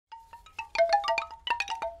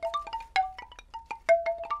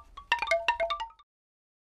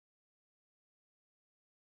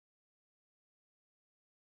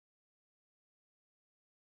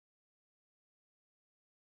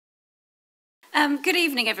Good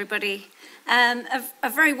evening, everybody. A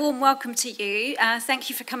very warm welcome to you. Thank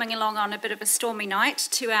you for coming along on a bit of a stormy night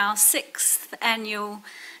to our 6th annual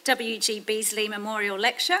W.G. Beazley Memorial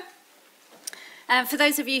Lecture. For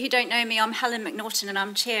those of you who don't know me, I'm Helen McNaughton and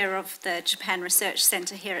I'm chair of the Japan Research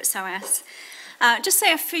Centre here at SOAS. Just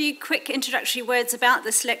say a few quick introductory words about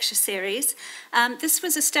this lecture series. This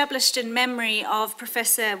was established in memory of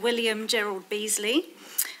Professor William Gerald Beazley.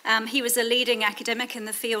 He was a leading academic in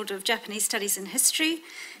the field of Japanese studies and history.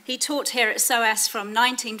 He taught here at SOAS from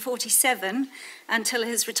 1947 until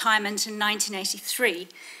his retirement in 1983.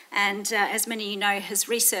 And as many of you know, his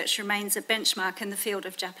research remains a benchmark in the field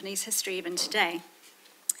of Japanese history even today.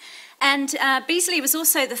 And Beazley was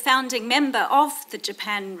also the founding member of the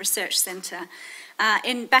Japan Research Centre back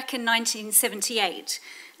in 1978.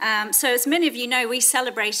 So as many of you know, we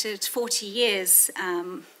celebrated 40 years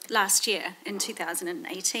last year in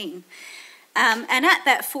 2018. And at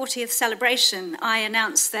that 40th celebration, I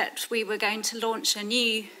announced that we were going to launch a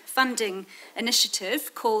new funding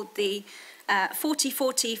initiative called the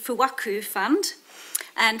 4040 Fuwaku Fund.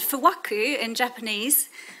 And Fuwaku in Japanese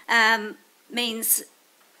means,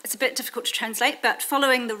 it's a bit difficult to translate, but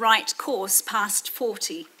following the right course past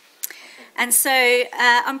 40. And so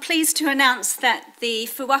I'm pleased to announce that the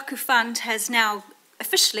Fuwaku Fund has now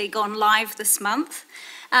officially gone live this month.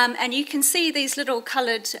 And you can see these little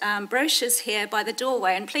coloured brochures here by the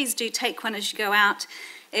doorway, and please do take one as you go out.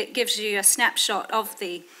 It gives you a snapshot of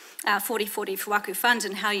the 4040 Fuwaku Fund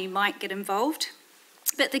and how you might get involved.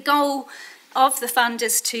 But the goal of the fund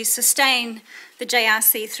is to sustain the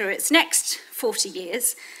JRC through its next 40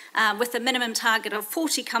 years, with a minimum target of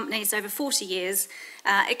 40 companies over 40 years.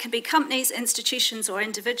 It can be companies, institutions or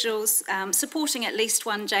individuals supporting at least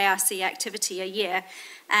one JRC activity a year,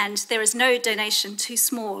 and there is no donation too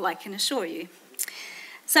small, I can assure you.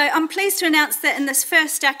 So I'm pleased to announce that in this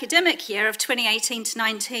first academic year of 2018 to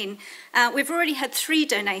 19, we've already had 3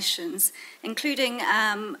 donations, including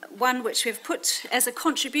one which we've put as a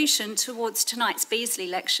contribution towards tonight's Beazley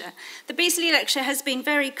Lecture. The Beazley Lecture has been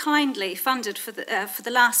very kindly funded for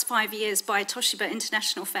the last 5 years by Toshiba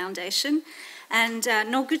International Foundation. And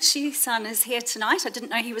Noguchi-san is here tonight. I didn't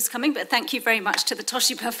know he was coming, but thank you very much to the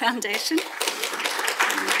Toshiba Foundation.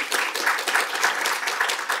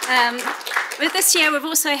 But this year, we've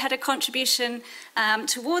also had a contribution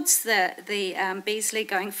towards the Beazley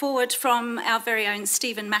going forward from our very own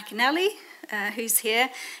Stephen McAnally, who's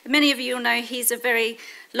here. Many of you will know he's a very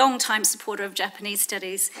long-time supporter of Japanese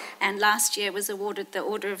studies, and last year was awarded the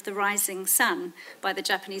Order of the Rising Sun by the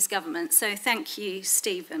Japanese government. So thank you,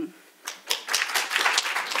 Stephen.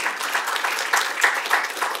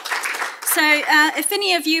 So if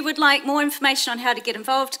any of you would like more information on how to get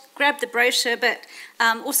involved, grab the brochure, but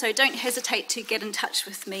also don't hesitate to get in touch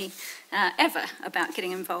with me ever about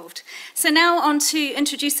getting involved. So now on to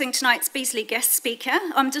introducing tonight's Beazley guest speaker.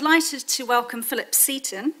 I'm delighted to welcome Philip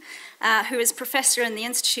Seaton, who is Professor in the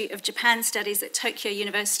Institute of Japan Studies at Tokyo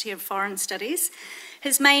University of Foreign Studies.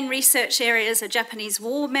 His main research areas are Japanese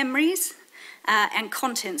war memories, and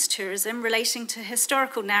contents tourism relating to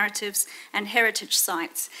historical narratives and heritage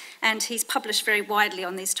sites, and he's published very widely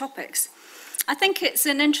on these topics. I think it's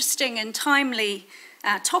an interesting and timely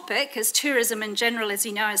topic, as tourism in general, as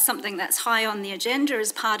you know, is something that's high on the agenda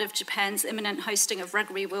as part of Japan's imminent hosting of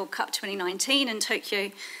Rugby World Cup 2019 and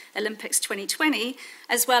Tokyo Olympics 2020,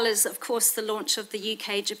 as well as, of course, the launch of the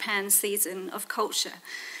UK-Japan Season of Culture.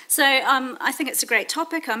 So I think it's a great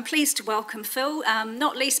topic. I'm pleased to welcome Phil,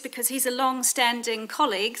 not least because he's a long-standing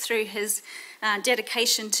colleague through his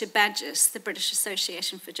dedication to BAJIS, the British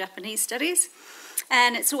Association for Japanese Studies.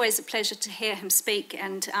 And it's always a pleasure to hear him speak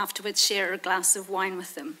and afterwards share a glass of wine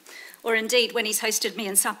with them. Or indeed, when he's hosted me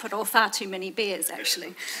in Sapporo, far too many beers,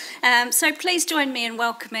 actually. So please join me in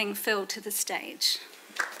welcoming Phil to the stage.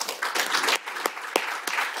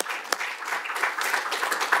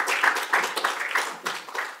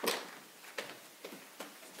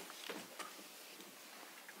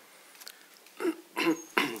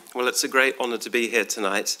 Well, it's a great honour to be here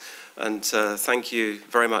tonight, and thank you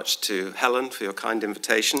very much to Helen for your kind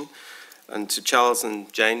invitation, and to Charles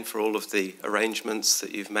and Jane for all of the arrangements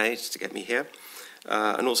that you've made to get me here,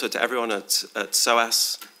 and also to everyone at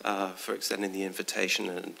SOAS for extending the invitation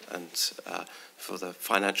and for the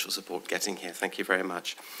financial support getting here. Thank you very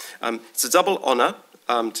much. It's a double honour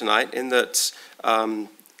tonight in that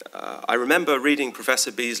I remember reading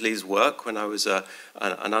Professor Beazley's work when I was an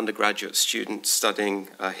undergraduate student studying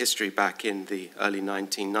history back in the early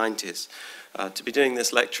 1990s. To be doing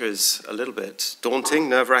this lecture is a little bit daunting,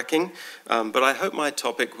 nerve-wracking, but I hope my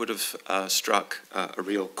topic would have struck a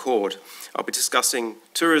real chord. I'll be discussing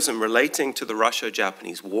tourism relating to the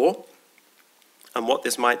Russo-Japanese War, and what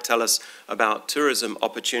this might tell us about tourism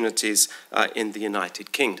opportunities in the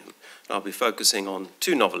United Kingdom. And I'll be focusing on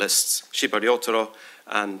two novelists, Shiba Ryotaro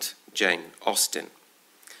and Jane Austen.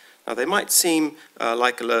 Now, they might seem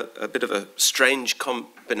like a bit of a strange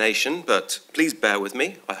combination, but please bear with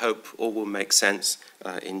me. I hope all will make sense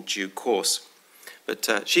in due course.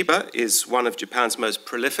 But Shiba is one of Japan's most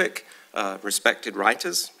prolific, respected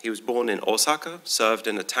writers. He was born in Osaka, served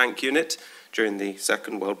in a tank unit during the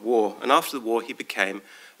Second World War, and after the war he became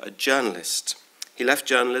a journalist. He left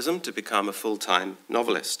journalism to become a full-time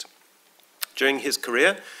novelist. During his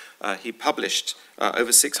career, he published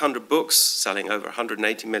over 600 books, selling over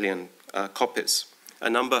 180 million copies. A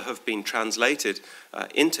number have been translated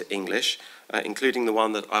into English, including the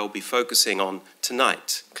one that I will be focusing on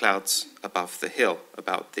tonight, Clouds Above the Hill,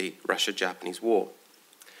 about the Russo-Japanese War.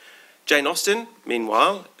 Jane Austen,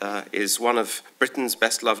 meanwhile, is one of Britain's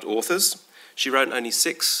best-loved authors. She wrote only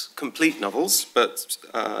 6 complete novels, but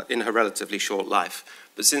in her relatively short life.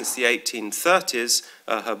 But since the 1830s,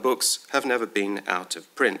 her books have never been out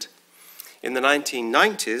of print. In the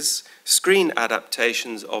 1990s, screen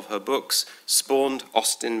adaptations of her books spawned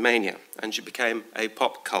Austenmania, and she became a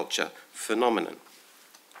pop culture phenomenon.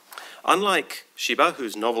 Unlike Shiba,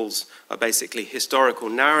 whose novels are basically historical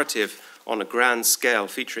narrative on a grand scale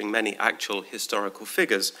featuring many actual historical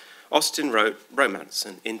figures, Austen wrote romance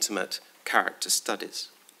and intimate character studies.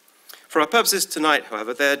 For our purposes tonight,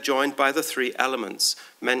 however, they're joined by the 3 elements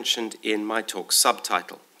mentioned in my talk's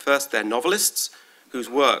subtitle. First, they're novelists, whose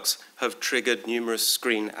works have triggered numerous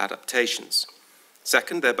screen adaptations.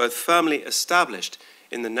 Second, they're both firmly established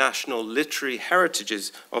in the national literary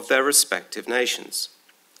heritages of their respective nations.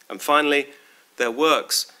 And finally, their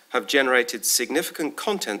works have generated significant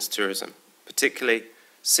contents tourism, particularly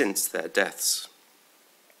since their deaths.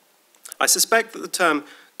 I suspect that the term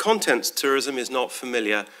contents tourism is not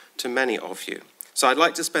familiar to many of you, so I'd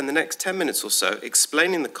like to spend the next 10 minutes or so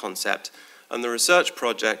explaining the concept and the research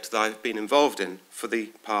project that I've been involved in for the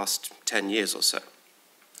past 10 years or so.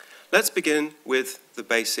 Let's begin with the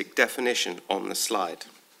basic definition on the slide.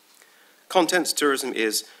 Contents tourism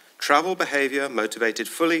is travel behavior motivated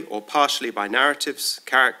fully or partially by narratives,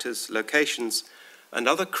 characters, locations, and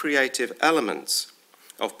other creative elements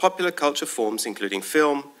of popular culture forms including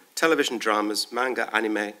film, television dramas, manga,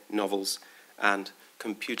 anime, novels, and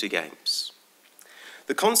computer games.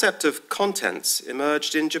 The concept of contents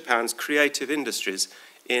emerged in Japan's creative industries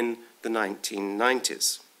in the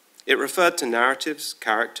 1990s. It referred to narratives,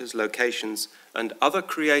 characters, locations, and other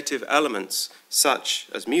creative elements, such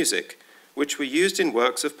as music, which were used in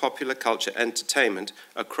works of popular culture entertainment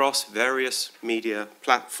across various media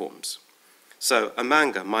platforms. So a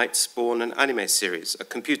manga might spawn an anime series, a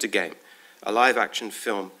computer game, a live-action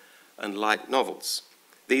film, and light novels.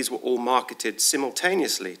 These were all marketed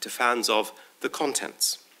simultaneously to fans of the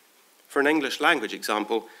contents. For an English language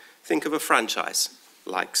example, think of a franchise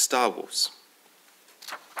like Star Wars.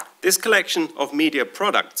 This collection of media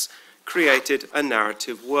products created a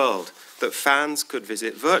narrative world that fans could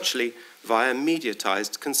visit virtually via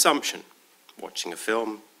mediatized consumption, watching a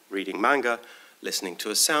film, reading manga, listening to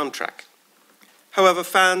a soundtrack. However,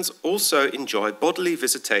 fans also enjoy bodily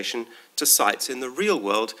visitation to sites in the real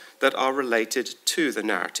world that are related to the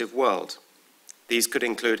narrative world. These could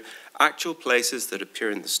include actual places that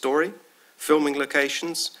appear in the story, filming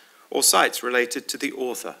locations, or sites related to the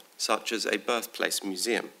author, such as a birthplace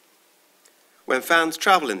museum. When fans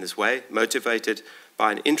travel in this way, motivated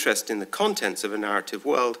by an interest in the contents of a narrative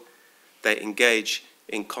world, they engage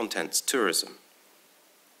in contents tourism.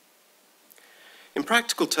 In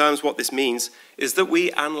practical terms, what this means is that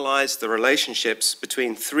we analyze the relationships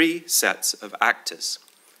between 3 sets of actors: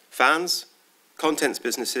 fans, contents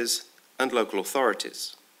businesses, and local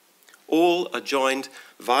authorities. All are joined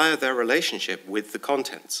via their relationship with the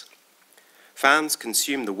contents. Fans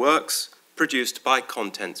consume the works produced by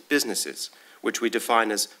contents businesses, which we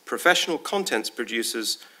define as professional contents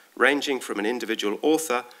producers ranging from an individual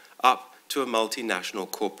author up to a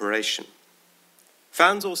multinational corporation.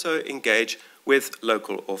 Fans also engage with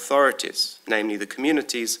local authorities, namely the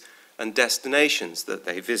communities and destinations that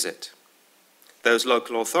they visit. Those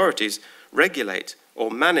local authorities regulate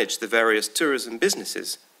or manage the various tourism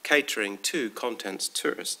businesses catering to contents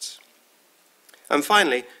tourists. And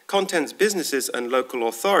finally, contents businesses and local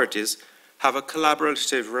authorities have a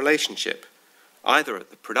collaborative relationship, either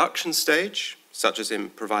at the production stage, such as in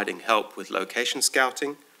providing help with location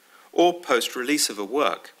scouting, or post-release of a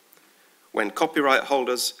work, when copyright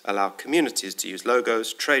holders allow communities to use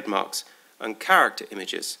logos, trademarks, and character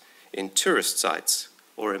images in tourist sites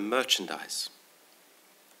or in merchandise.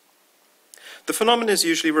 The phenomenon is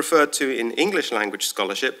usually referred to in English language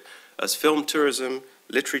scholarship as film tourism,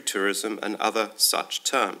 literary tourism, and other such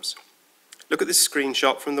terms. Look at this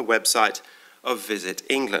screenshot from the website of Visit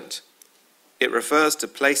England. It refers to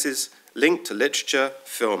places linked to literature,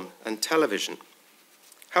 film, and television.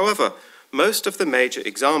 However, most of the major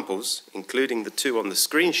examples, including the two on the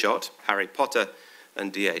screenshot, Harry Potter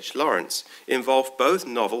and D.H. Lawrence, involve both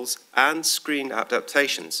novels and screen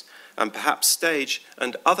adaptations, and perhaps stage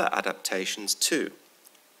and other adaptations too.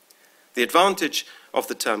 The advantage of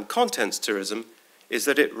the term contents tourism is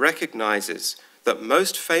that it recognizes that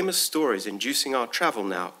most famous stories inducing our travel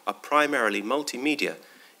now are primarily multimedia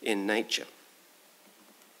in nature.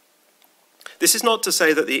 This is not to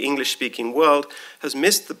say that the English-speaking world has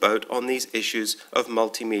missed the boat on these issues of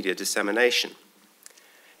multimedia dissemination.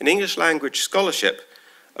 In English language scholarship,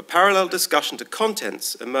 a parallel discussion to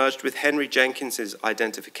contents emerged with Henry Jenkins's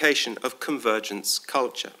identification of convergence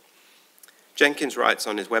culture. Jenkins writes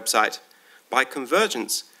on his website, "By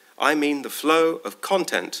convergence, I mean the flow of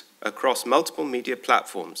content across multiple media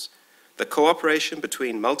platforms, the cooperation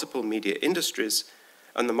between multiple media industries,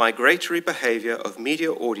 and the migratory behavior of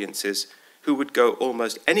media audiences who would go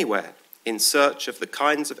almost anywhere in search of the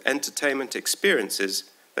kinds of entertainment experiences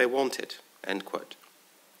they wanted," end quote.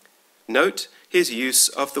 Note his use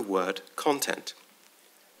of the word content.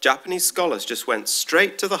 Japanese scholars just went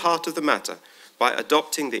straight to the heart of the matter by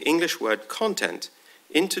adopting the English word content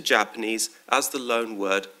into Japanese as the loan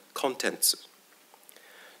word contents.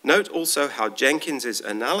 Note also how Jenkins's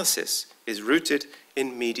analysis is rooted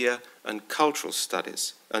in media and cultural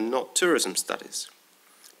studies and not tourism studies.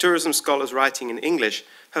 Tourism scholars writing in English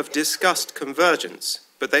have discussed convergence,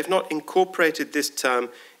 but they've not incorporated this term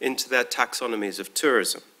into their taxonomies of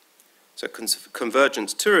tourism. So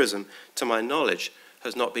convergence tourism, to my knowledge,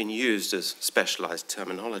 has not been used as specialized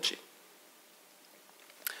terminology.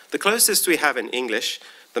 The closest we have in English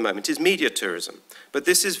at the moment is media tourism, but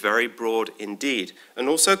this is very broad indeed and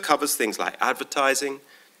also covers things like advertising,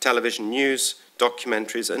 television news,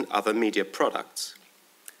 documentaries, and other media products.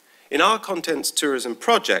 In our contents tourism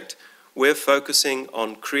project, we're focusing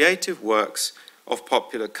on creative works of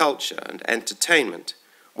popular culture and entertainment,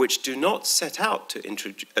 which do not set out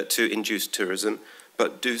to induce tourism,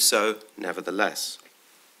 but do so nevertheless.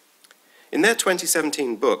 In their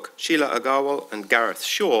 2017 book, Sheila Agarwal and Gareth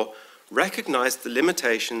Shaw recognized the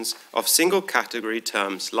limitations of single-category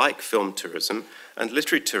terms like film tourism and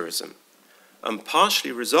literary tourism, and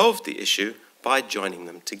partially resolved the issue by joining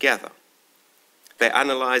them together. They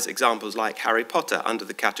analyze examples like Harry Potter under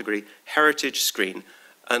the category heritage screen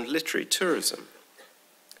and literary tourism.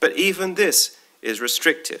 But even this is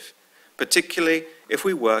restrictive, particularly if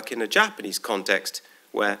we work in a Japanese context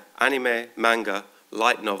where anime, manga,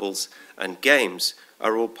 light novels, and games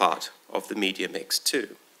are all part of the media mix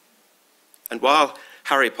too. And while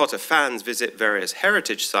Harry Potter fans visit various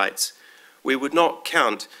heritage sites, we would not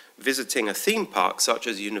count visiting a theme park such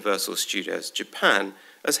as Universal Studios Japan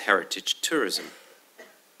as heritage tourism.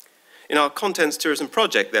 In our contents tourism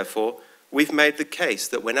project, therefore, we've made the case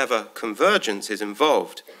that whenever convergence is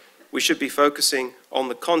involved, we should be focusing on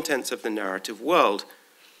the contents of the narrative world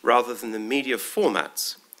rather than the media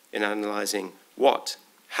formats in analyzing what,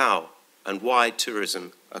 how, and why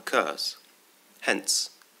tourism occurs. Hence,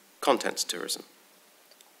 contents tourism.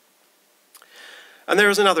 And there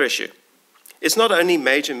is another issue. It's not only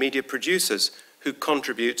major media producers who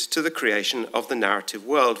contribute to the creation of the narrative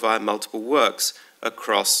world via multiple works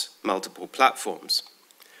across multiple platforms.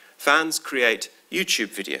 Fans create YouTube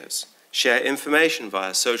videos, share information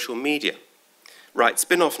via social media, write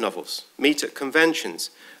spin-off novels, meet at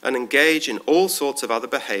conventions, and engage in all sorts of other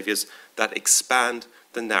behaviors that expand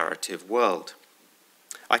the narrative world.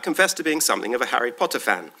 I confess to being something of a Harry Potter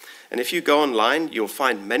fan, and if you go online, you'll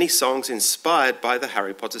find many songs inspired by the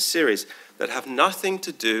Harry Potter series that have nothing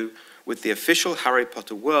to do with the official Harry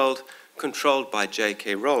Potter world controlled by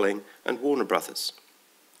J.K. Rowling and Warner Brothers.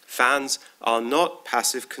 Fans are not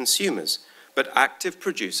passive consumers, but active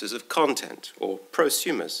producers of content, or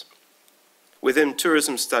prosumers. Within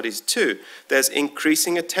tourism studies too, there's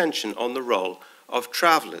increasing attention on the role of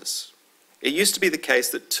travelers. It used to be the case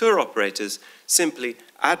that tour operators simply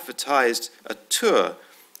advertised a tour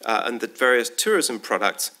and the various tourism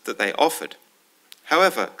products that they offered.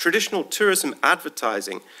 However, traditional tourism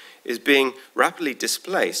advertising is being rapidly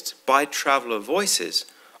displaced by traveler voices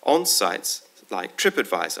on sites like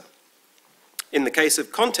TripAdvisor. In the case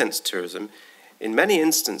of contents tourism, in many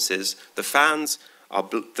instances, the fans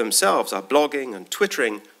themselves are blogging and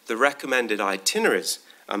twittering the recommended itineraries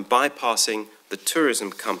and bypassing the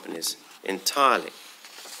tourism companies entirely.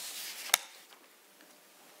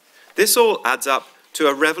 This all adds up to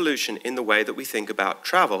a revolution in the way that we think about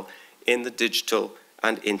travel in the digital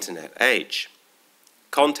and internet age.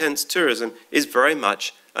 Contents tourism is very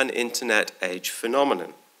much an internet age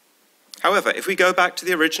phenomenon. However, if we go back to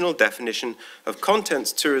the original definition of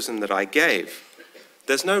contents tourism that I gave,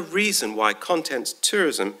 there's no reason why contents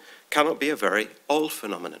tourism cannot be a very old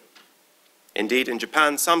phenomenon. Indeed, in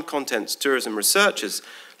Japan, some contents tourism researchers,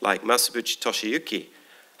 like Masubuchi Toshiyuki,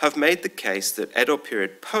 have made the case that Edo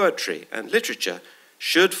period poetry and literature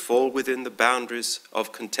should fall within the boundaries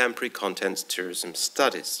of contemporary contents tourism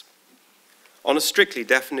studies. On a strictly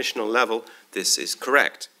definitional level, this is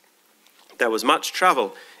correct. There was much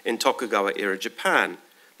travel in Tokugawa-era Japan,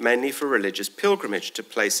 mainly for religious pilgrimage to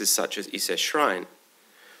places such as Ise Shrine.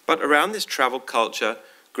 But around this travel culture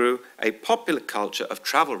grew a popular culture of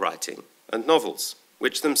travel writing and novels,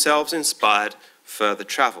 which themselves inspired further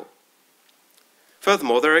travel.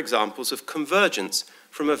 Furthermore, there are examples of convergence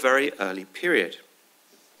from a very early period.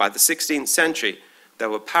 By the 16th century, there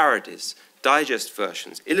were parodies, digest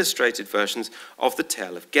versions, illustrated versions of the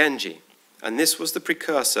tale of Genji, and this was the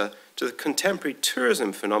precursor to the contemporary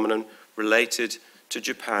tourism phenomenon related to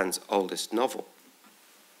Japan's oldest novel.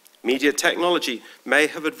 Media technology may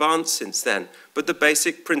have advanced since then, but the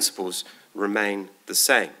basic principles remain the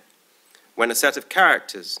same. When a set of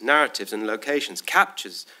characters, narratives, and locations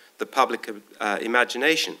captures the public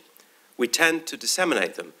imagination, we tend to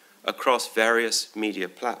disseminate them across various media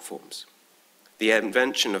platforms. The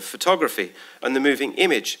invention of photography and the moving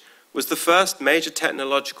image was the first major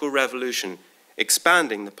technological revolution,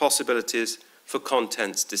 expanding the possibilities for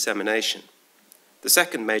contents dissemination. The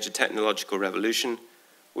second major technological revolution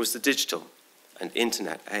was the digital and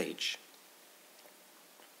internet age.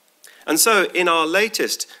 And so, in our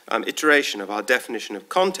latest iteration of our definition of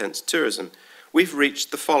contents tourism, we've reached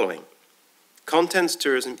the following. Contents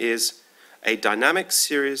tourism is a dynamic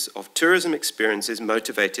series of tourism experiences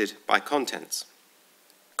motivated by contents.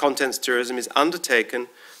 Contents tourism is undertaken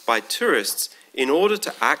by tourists in order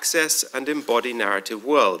to access and embody narrative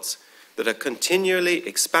worlds that are continually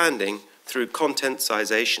expanding through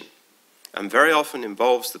contentsization, and very often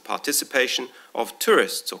involves the participation of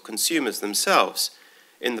tourists or consumers themselves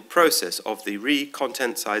in the process of the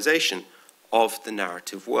re-contentsization of the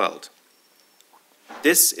narrative world.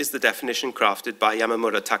 This is the definition crafted by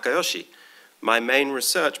Yamamura Takayoshi, my main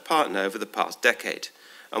research partner over the past decade,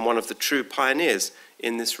 and one of the true pioneers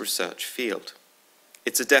in this research field.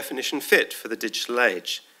 It's a definition fit for the digital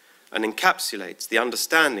age and encapsulates the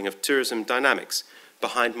understanding of tourism dynamics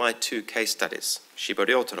behind my two case studies, Shiba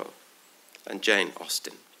Ryotaro and Jane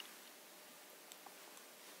Austen.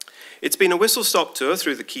 It's been a whistle-stop tour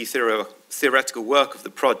through the key theoretical work of the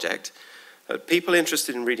project. People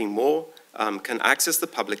interested in reading more can access the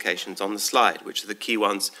publications on the slide, which are the key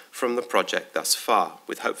ones from the project thus far,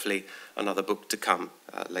 with hopefully another book to come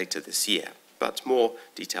later this year. But more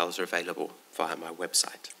details are available via my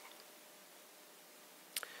website.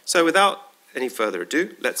 So without any further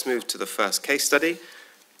ado, let's move to the first case study,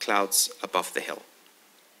 Clouds Above the Hill.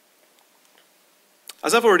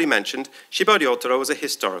 As I've already mentioned, Shiba Ryotaro was a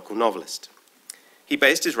historical novelist. He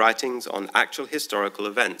based his writings on actual historical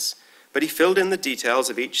events, but he filled in the details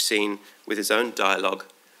of each scene with his own dialogue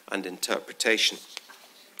and interpretation.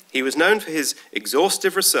 He was known for his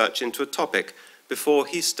exhaustive research into a topic before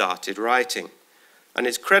he started writing, and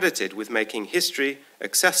is credited with making history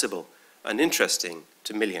accessible and interesting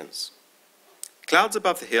to millions. Clouds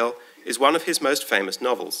Above the Hill is one of his most famous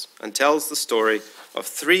novels and tells the story of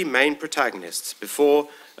three main protagonists before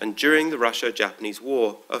and during the Russo-Japanese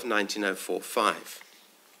War of 1904-05.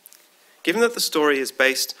 Given that the story is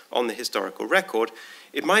based on the historical record,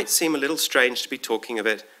 it might seem a little strange to be talking of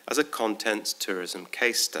it as a contents tourism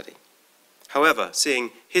case study. However,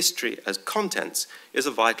 seeing history as contents is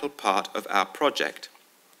a vital part of our project.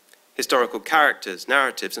 Historical characters,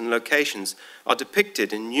 narratives, and locations are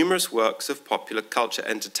depicted in numerous works of popular culture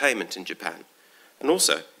entertainment in Japan, and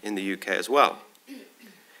also in the UK as well.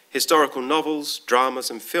 Historical novels, dramas,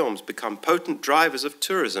 and films become potent drivers of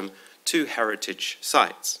tourism to heritage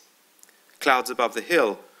sites. Clouds Above the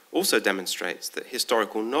Hill also demonstrates that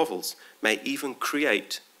historical novels may even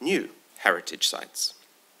create new heritage sites.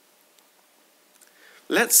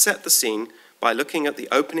 Let's set the scene by looking at the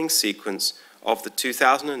opening sequence of the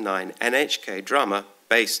 2009 NHK drama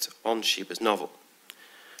based on Shiba's novel.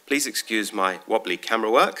 Please excuse my wobbly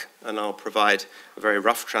camera work, and I'll provide a very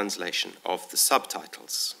rough translation of the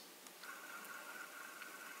subtitles.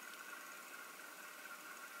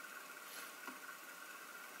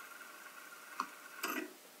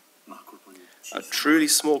 A truly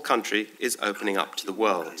small country is opening up to the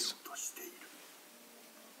world.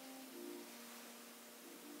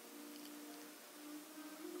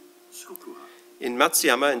 In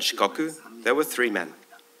Matsuyama and Shikoku, there were three men.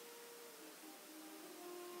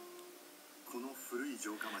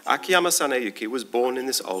 Akiyama Saneyuki was born in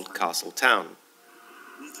this old castle town.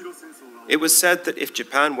 It was said that if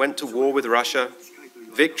Japan went to war with Russia,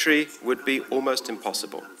 victory would be almost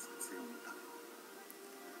impossible.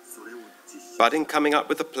 But in coming up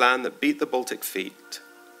with a plan that beat the Baltic fleet,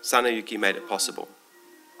 Saneyuki made it possible.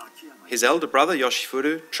 His elder brother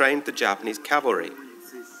Yoshifuru trained the Japanese cavalry.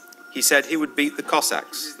 He said he would beat the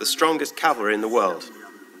Cossacks, the strongest cavalry in the world,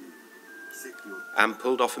 and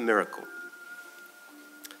pulled off a miracle.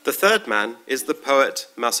 The third man is the poet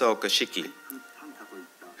Masaoka Shiki,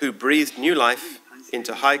 who breathed new life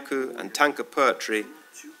into haiku and tanka poetry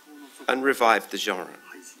and revived the genre.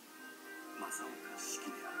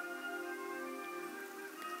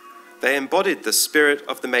 They embodied the spirit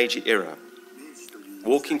of the Meiji era,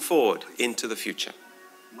 walking forward into the future.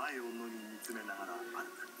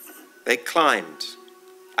 They climbed,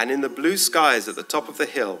 and in the blue skies at the top of the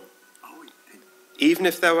hill, even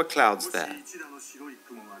if there were clouds there,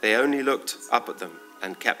 they only looked up at them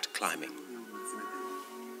and kept climbing.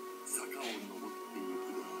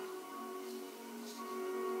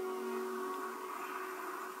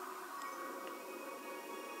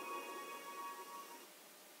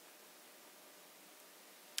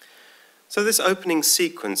 So this opening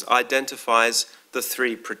sequence identifies the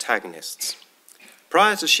three protagonists.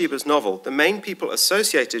 Prior to Shiba's novel, the main people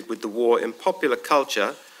associated with the war in popular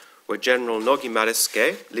culture were General Nogi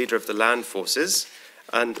Maresuke, leader of the land forces,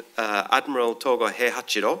 and Admiral Togo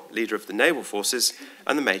Heihachiro, leader of the naval forces,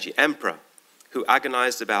 and the Meiji Emperor, who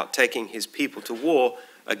agonized about taking his people to war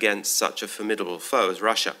against such a formidable foe as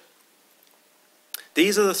Russia.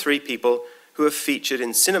 These are the three people who have featured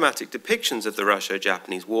in cinematic depictions of the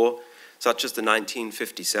Russo-Japanese War, such as the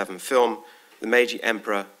 1957 film, The Meiji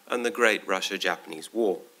Emperor and the Great Russo-Japanese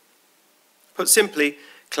War. Put simply,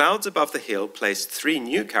 Clouds Above the Hill placed three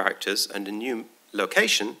new characters and a new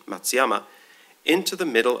location, Matsuyama, into the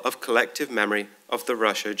middle of collective memory of the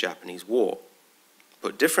Russo-Japanese War.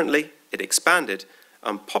 Put differently, it expanded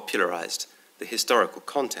and popularized the historical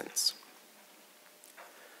contents.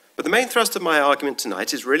 But the main thrust of my argument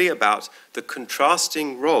tonight is really about the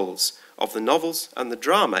contrasting roles of the novels and the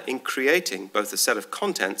drama in creating both a set of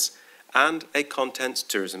contents and a content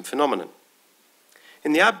tourism phenomenon.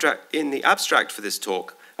 In the abstract for this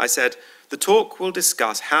talk, I said, the talk will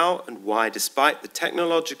discuss how and why, despite the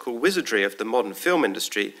technological wizardry of the modern film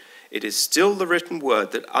industry, it is still the written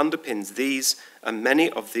word that underpins these and many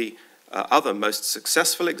of the other most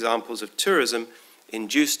successful examples of tourism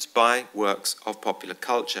induced by works of popular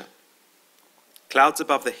culture. Clouds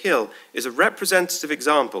Above the Hill is a representative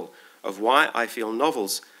example of why I feel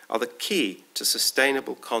novels are the key to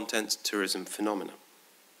sustainable content tourism phenomena.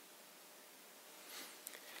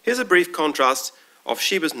 Here's a brief contrast of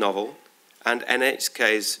Shiba's novel and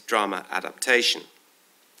NHK's drama adaptation.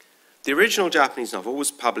 The original Japanese novel was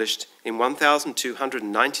published in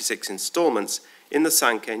 1,296 installments in the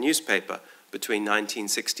Sankei newspaper between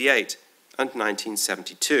 1968 and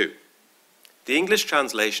 1972. The English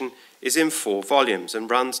translation is in 4 volumes and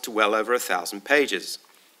runs to well over 1,000 pages.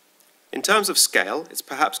 In terms of scale, it's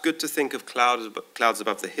perhaps good to think of Clouds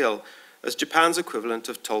Above the Hill as Japan's equivalent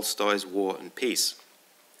of Tolstoy's War and Peace.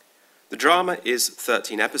 The drama is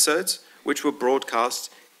 13 episodes, which were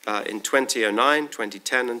broadcast in 2009,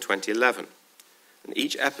 2010, and 2011. And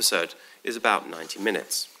each episode is about 90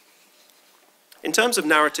 minutes. In terms of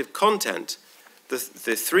narrative content, the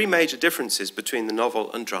three major differences between the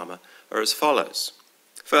novel and drama are as follows.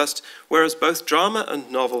 First, whereas both drama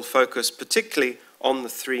and novel focus particularly on the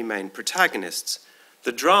three main protagonists,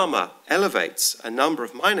 the drama elevates a number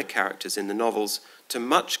of minor characters in the novels to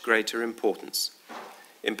much greater importance.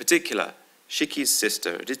 In particular, Shiki's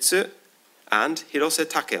sister Ritsu and Hirose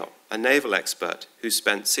Takeo, a naval expert who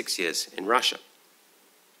spent 6 years in Russia.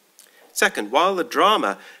 Second, while the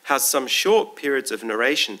drama has some short periods of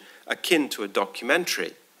narration akin to a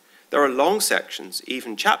documentary, there are long sections,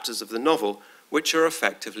 even chapters of the novel, which are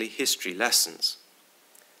effectively history lessons.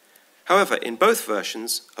 However, in both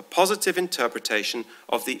versions, a positive interpretation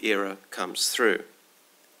of the era comes through.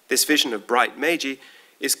 This vision of bright Meiji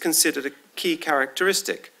is considered a key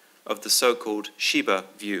characteristic of the so-called Shiba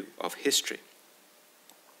view of history.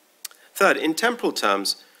 Third, in temporal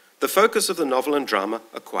terms, the focus of the novel and drama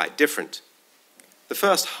are quite different. The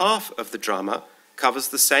first half of the drama covers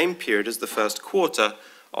the same period as the first quarter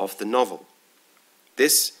of the novel.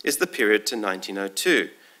 This is the period to 1902,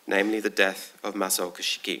 namely the death of Masaoka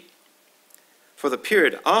Shiki. For the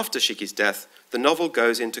period after Shiki's death, the novel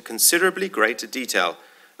goes into considerably greater detail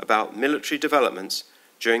about military developments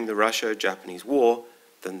during the Russo-Japanese War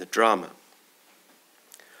than the drama.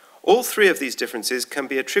 All three of these differences can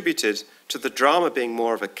be attributed to the drama being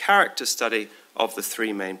more of a character study of the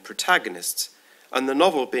three main protagonists, and the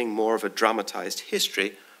novel being more of a dramatized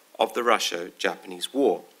history of the Russo-Japanese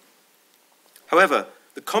War. However,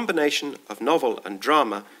 the combination of novel and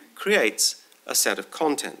drama creates a set of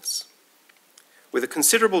contents. With a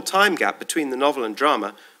considerable time gap between the novel and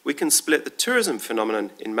drama, we can split the tourism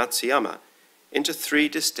phenomenon in Matsuyama into three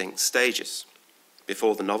distinct stages: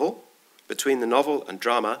 before the novel, between the novel and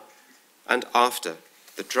drama, and after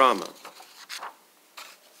the drama.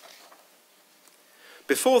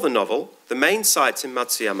 Before the novel, the main sites in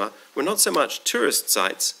Matsuyama were not so much tourist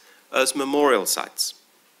sites as memorial sites.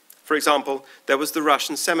 For example, there was the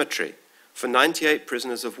Russian cemetery for 98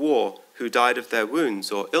 prisoners of war who died of their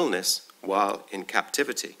wounds or illness while in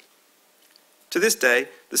captivity. To this day,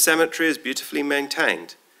 the cemetery is beautifully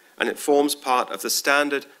maintained, and it forms part of the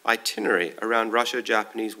standard itinerary around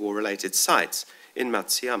Russo-Japanese War-related sites in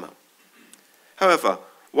Matsuyama. However,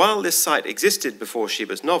 while this site existed before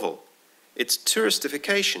Shiba's novel, its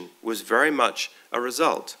touristification was very much a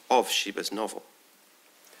result of Shiba's novel.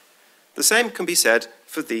 The same can be said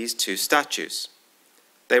for these two statues.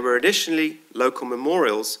 They were initially local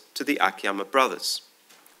memorials to the Akiyama brothers,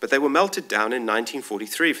 but they were melted down in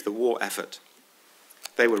 1943 for the war effort.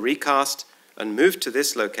 They were recast and moved to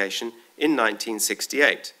this location in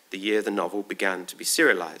 1968, the year the novel began to be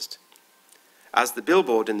serialized. As the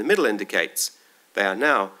billboard in the middle indicates, they are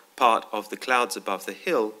now part of the Clouds Above the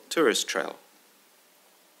Hill tourist trail.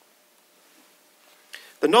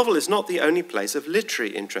 The novel is not the only place of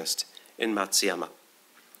literary interest in Matsuyama.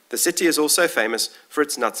 The city is also famous for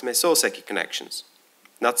its Natsume Soseki connections.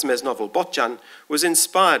 Natsume's novel Botchan was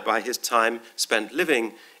inspired by his time spent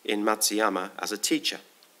living in Matsuyama as a teacher.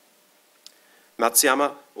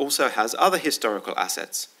 Matsuyama also has other historical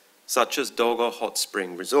assets, such as Dogo Hot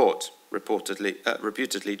Spring Resort,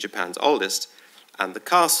 reputedly Japan's oldest, and the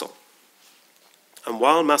castle. And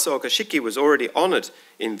while Masaoka Shiki was already honored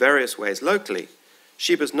in various ways locally,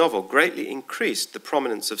 Shiba's novel greatly increased the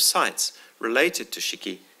prominence of sites related to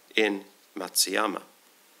Shiki in Matsuyama.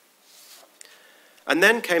 And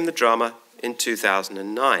then came the drama in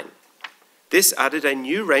 2009. This added a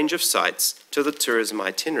new range of sites to the tourism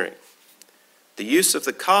itinerary. The use of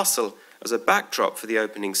the castle as a backdrop for the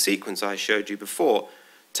opening sequence I showed you before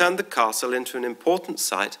turned the castle into an important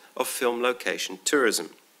site of film location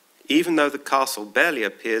tourism, even though the castle barely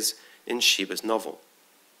appears in Shiba's novel.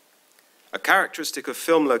 A characteristic of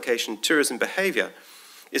film location tourism behavior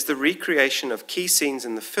is the recreation of key scenes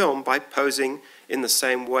in the film by posing in the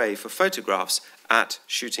same way for photographs at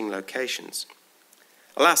shooting locations.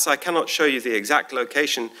 Alas, I cannot show you the exact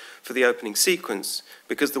location for the opening sequence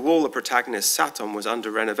because the wall the protagonist sat on was under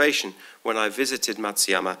renovation when I visited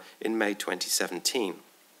Matsuyama in May 2017.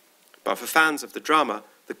 But for fans of the drama,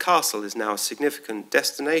 the castle is now a significant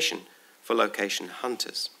destination for location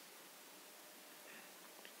hunters.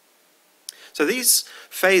 So these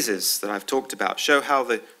phases that I've talked about show how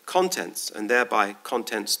the contents, and thereby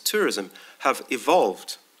contents tourism, have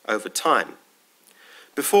evolved over time.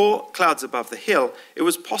 Before Clouds Above the Hill, it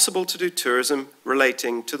was possible to do tourism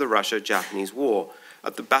relating to the Russo-Japanese War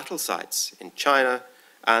at the battle sites in China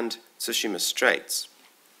and Tsushima Straits.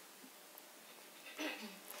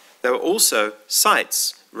 There were also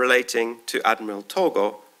sites relating to Admiral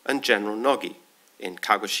Togo and General Nogi in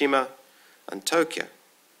Kagoshima and Tokyo.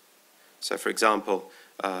 So, for example,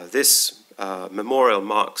 this memorial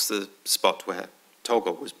marks the spot where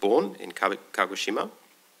Togo was born in Kagoshima.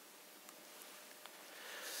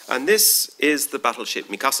 And this is the battleship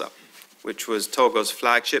Mikasa, which was Togo's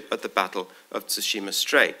flagship at the Battle of Tsushima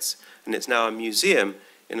Straits. And it's now a museum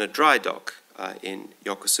in a dry dock in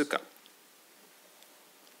Yokosuka.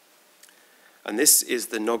 And this is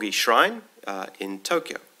the Nogi Shrine in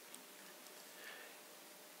Tokyo.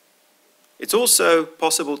 It's also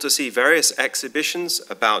possible to see various exhibitions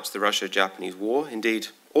about the Russo-Japanese War, indeed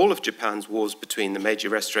all of Japan's wars between the Meiji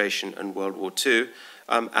Restoration and World War II,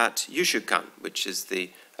 at Yushukan, which is the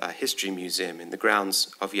history museum in the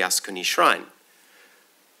grounds of Yasukuni Shrine.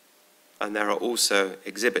 And there are also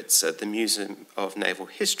exhibits at the Museum of Naval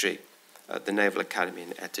History at the Naval Academy in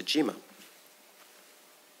Etajima.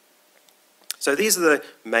 So these are the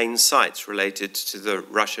main sites related to the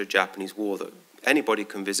Russo-Japanese War that anybody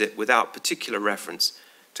can visit without particular reference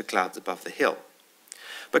to Clouds Above the Hill.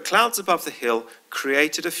 But Clouds Above the Hill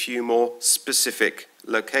created a few more specific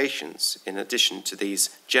locations in addition to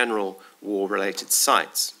these general war-related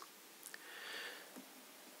sites.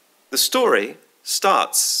 The story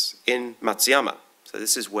starts in Matsuyama, so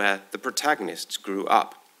this is where the protagonists grew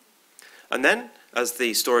up. And then, as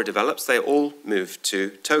the story develops, they all move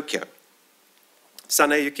to Tokyo.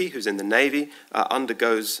 Saneyuki, who's in the Navy,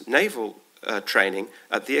 undergoes naval training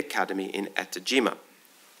at the academy in Etajima.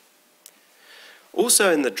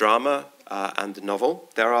 Also in the drama and the novel,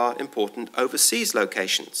 there are important overseas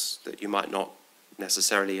locations that you might not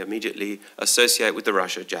necessarily immediately associate with the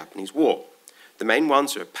Russo-Japanese War. The main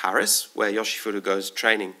ones are Paris, where Yoshifuru goes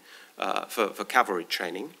training for cavalry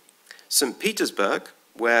training, St. Petersburg,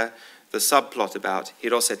 where the subplot about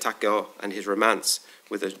Hirose Takeo and his romance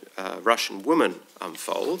with a Russian woman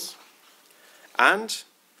unfolds, and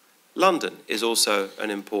London is also an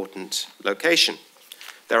important location.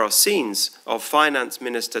 There are scenes of Finance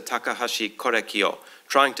Minister Takahashi Korekiyo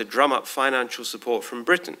trying to drum up financial support from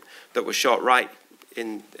Britain that were shot right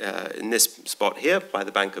in this spot here by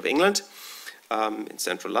the Bank of England in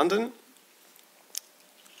central London.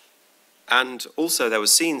 And also there were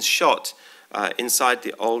scenes shot inside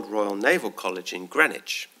the old Royal Naval College in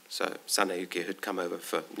Greenwich. So Saneyuki had come over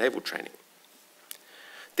for naval training.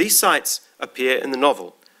 These sites appear in the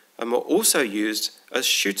novel and were also used as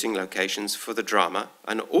shooting locations for the drama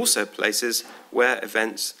and also places where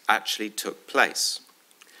events actually took place.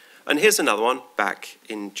 And here's another one back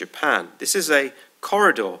in Japan. This is a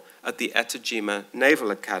corridor at the Etajima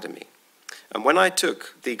Naval Academy. And when I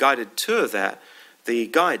took the guided tour there, the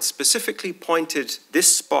guide specifically pointed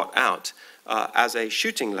this spot out as a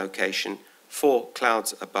shooting location for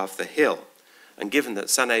Clouds Above the Hill. And given that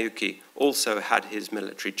Saneyuki also had his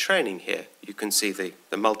military training here, you can see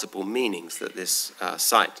the multiple meanings that this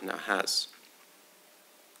site now has.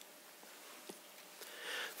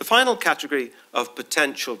 The final category of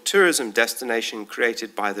potential tourism destination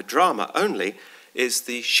created by the drama only is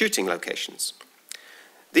the shooting locations.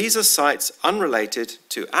 These are sites unrelated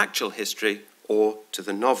to actual history or to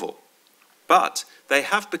the novel, but they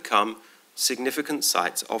have become significant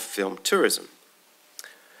sites of film tourism.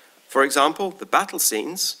 For example, the battle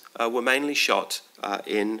scenes were mainly shot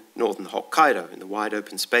in northern Hokkaido, in the wide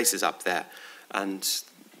open spaces up there, and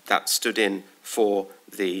that stood in for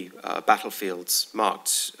the battlefields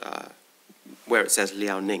marked where it says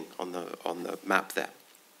Liaoning on the map there.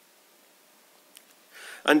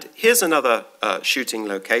 And here's another shooting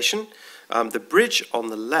location. The bridge on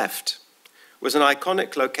the left was an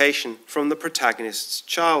iconic location from the protagonist's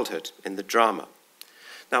childhood in the drama.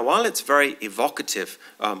 Now, while it's very evocative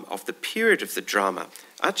of the period of the drama,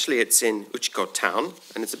 actually it's in Uchiko town,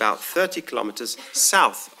 and it's about 30 kilometers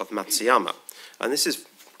south of Matsuyama. And this is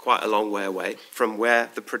quite a long way away from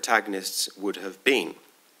where the protagonists would have been.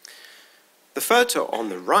 The photo on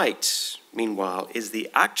the right, meanwhile, is the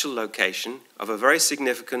actual location of a very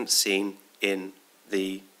significant scene in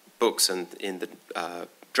the books and in the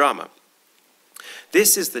drama.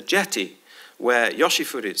 This is the jetty where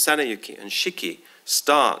Yoshifuru, Saneyuki, and Shiki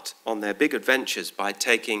start on their big adventures by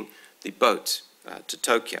taking the boat to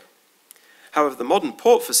Tokyo. However, the modern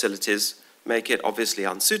port facilities make it obviously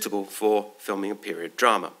unsuitable for filming a period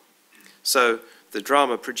drama. So the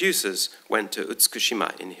drama producers went to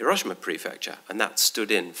Utsukushima in Hiroshima Prefecture, and that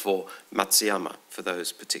stood in for Matsuyama for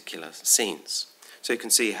those particular scenes. So you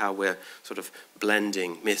can see how we're sort of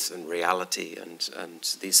blending myth and reality, and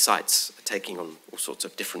these sites are taking on all sorts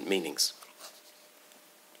of different meanings.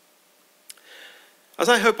 As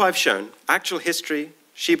I hope I've shown, actual history,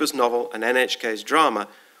 Shiba's novel, and NHK's drama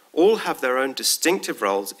all have their own distinctive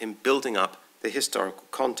roles in building up the historical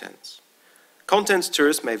contents. Contents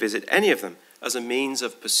tourists may visit any of them as a means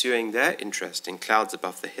of pursuing their interest in Clouds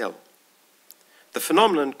Above the Hill. The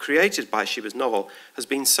phenomenon created by Shiba's novel has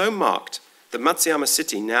been so marked that Matsuyama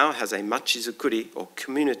City now has a machizukuri, or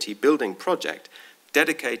community building project,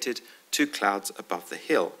 dedicated to Clouds Above the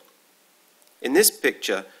Hill. In this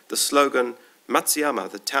picture, the slogan, Matsuyama,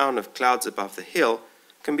 the town of clouds above the hill,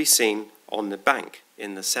 can be seen on the bank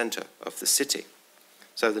in the center of the city.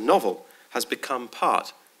 So the novel has become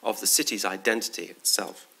part of the city's identity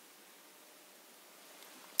itself.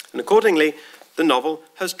 And accordingly, the novel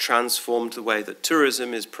has transformed the way that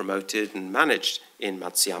tourism is promoted and managed in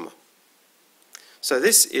Matsuyama. So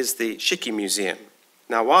this is the Shiki Museum.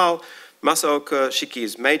 Now, while Masaoka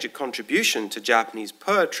Shiki's major contribution to Japanese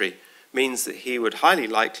poetry means that he would highly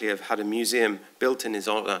likely have had a museum built in his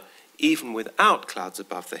honor even without Clouds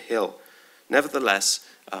Above the Hill, nevertheless,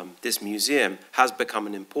 this museum has become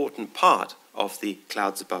an important part of the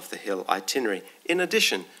Clouds Above the Hill itinerary, in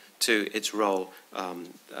addition to its role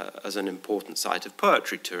as an important site of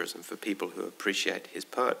poetry tourism for people who appreciate his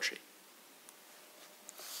poetry.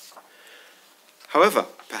 However,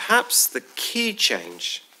 perhaps the key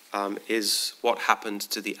change is what happened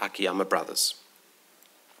to the Akiyama brothers.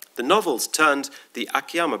 The novels turned the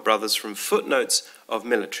Akiyama brothers from footnotes of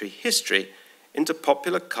military history into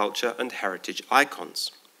popular culture and heritage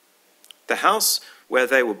icons. The house where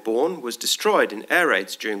they were born was destroyed in air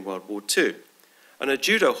raids during World War II, and a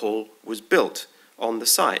judo hall was built on the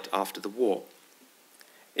site after the war.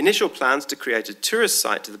 Initial plans to create a tourist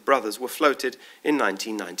site to the brothers were floated in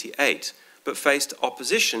 1998, but faced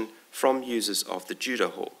opposition from users of the judo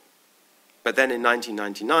hall. But then in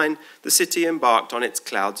 1999, the city embarked on its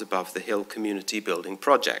Clouds Above the Hill community building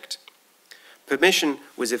project. Permission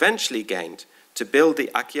was eventually gained to build the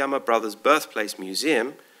Akiyama Brothers Birthplace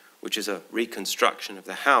Museum, which is a reconstruction of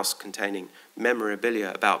the house containing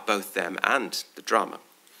memorabilia about both them and the drama,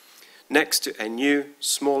 next to a new,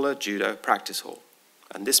 smaller judo practice hall.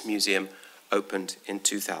 And this museum opened in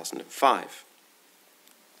 2005.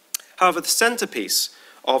 However, the centerpiece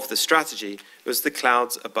of the strategy was the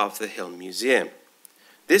Clouds Above the Hill Museum.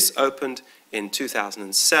 This opened in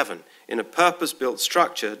 2007 in a purpose-built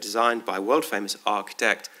structure designed by world-famous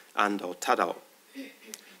architect Ando Tadao.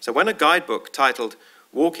 So when a guidebook titled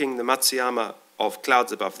Walking the Matsuyama of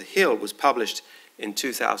Clouds Above the Hill was published in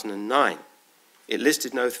 2009, it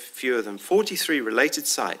listed no fewer than 43 related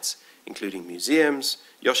sites, including museums,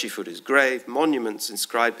 Yoshifuru's grave, monuments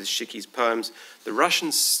inscribed with Shiki's poems, the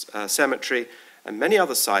Russian cemetery, and many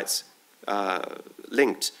other sites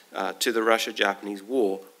linked to the Russo-Japanese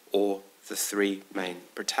War or the three main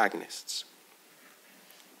protagonists.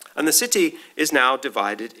 And the city is now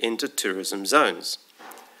divided into tourism zones.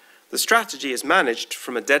 The strategy is managed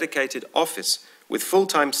from a dedicated office with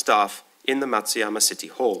full-time staff in the Matsuyama City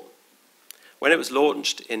Hall. When it was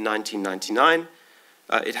launched in 1999,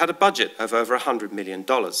 it had a budget of over $100 million.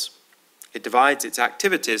 It divides its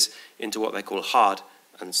activities into what they call hard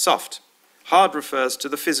and soft. Hard refers to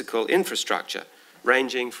the physical infrastructure,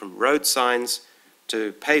 ranging from road signs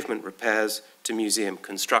to pavement repairs to museum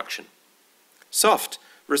construction. Soft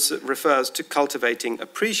refers to cultivating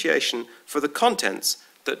appreciation for the contents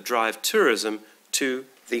that drive tourism to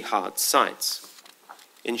the hard sites.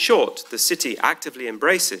 In short, the city actively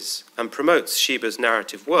embraces and promotes Shiba's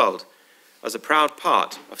narrative world as a proud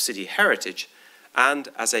part of city heritage and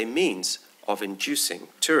as a means of inducing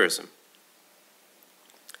tourism.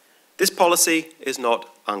 This policy is not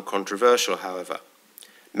uncontroversial, however.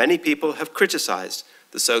 Many people have criticized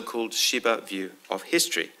the so-called Shiba view of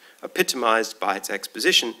history, epitomized by its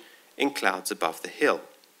exposition in Clouds Above the Hill.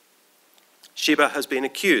 Shiba has been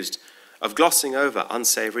accused of glossing over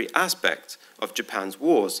unsavory aspects of Japan's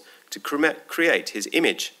wars to create his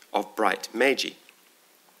image of bright Meiji.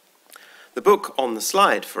 The book on the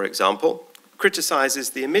slide, for example, criticizes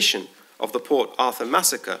the omission of the Port Arthur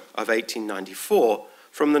massacre of 1894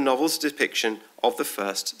 from the novel's depiction of the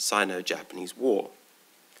First Sino-Japanese War.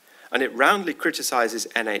 And it roundly criticizes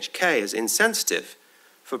NHK as insensitive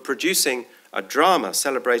for producing a drama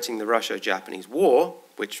celebrating the Russo-Japanese War,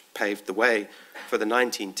 which paved the way for the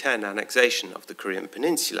 1910 annexation of the Korean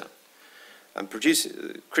Peninsula, and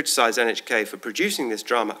criticized NHK for producing this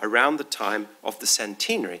drama around the time of the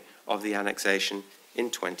centenary of the annexation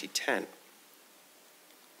in 2010.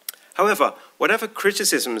 However, whatever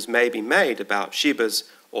criticisms may be made about Shiba's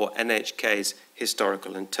or NHK's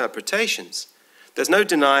historical interpretations, there's no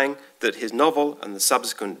denying that his novel and the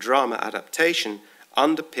subsequent drama adaptation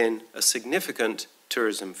underpin a significant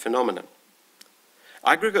tourism phenomenon.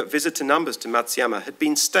 Aggregate visitor numbers to Matsuyama had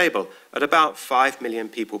been stable at about 5 million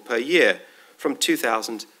people per year from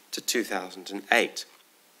 2000 to 2008.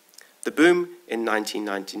 The boom in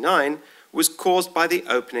 1999 was caused by the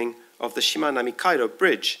opening of the Shimanami-Kaido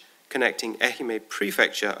Bridge connecting Ehime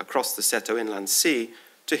Prefecture across the Seto Inland Sea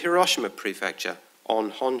to Hiroshima Prefecture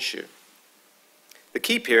on Honshu. The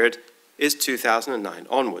key period is 2009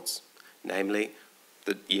 onwards, namely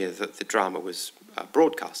the year that the drama was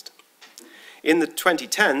broadcast. In the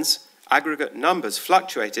 2010s, aggregate numbers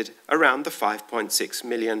fluctuated around the 5.6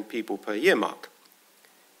 million people per year mark.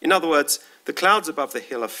 In other words, the Clouds Above the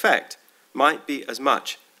Hill effect might be as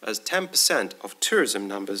much as 10% of tourism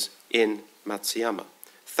numbers in Matsuyama,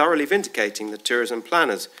 thoroughly vindicating the tourism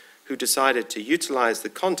planners who decided to utilize the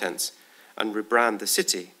contents and rebrand the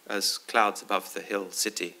city as Clouds Above the Hill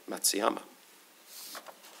City Matsuyama.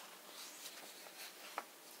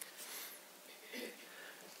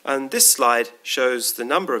 And this slide shows the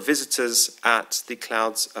number of visitors at the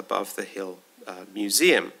Clouds Above the Hill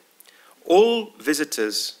Museum. All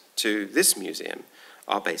visitors to this museum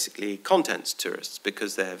are basically contents tourists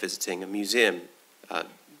because they're visiting a museum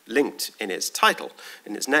linked in its title,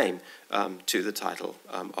 in its name, to the title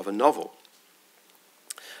of a novel.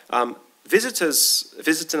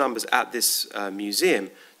 Visitor numbers at this museum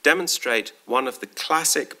demonstrate one of the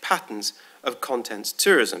classic patterns of contents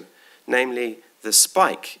tourism, namely the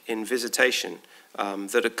spike in visitation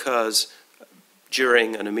that occurs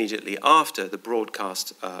during and immediately after the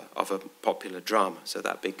broadcast of a popular drama. So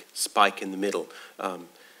that big spike in the middle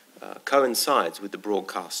coincides with the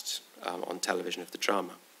broadcast on television of the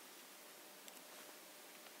drama.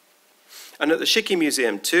 And at the Shiki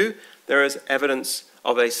Museum too, there is evidence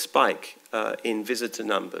of a spike in visitor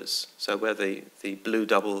numbers. So where the blue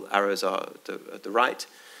double arrows are at the right,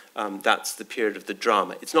 that's the period of the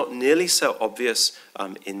drama. It's not nearly so obvious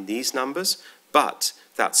in these numbers, but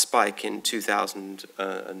that spike in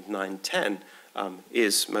 2009-10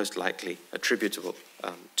 is most likely attributable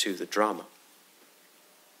to the drama.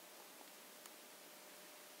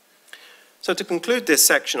 So to conclude this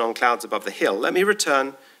section on Clouds Above the Hill, let me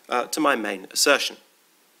return to my main assertion.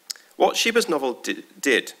 What Shiba's novel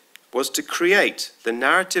did was to create the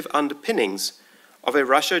narrative underpinnings of a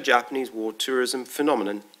Russo-Japanese War tourism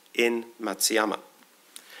phenomenon in Matsuyama.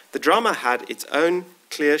 The drama had its own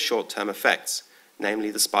clear short-term effects,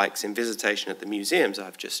 namely the spikes in visitation at the museums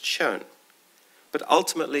I've just shown. But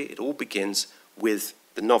ultimately, it all begins with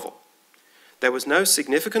the novel. There was no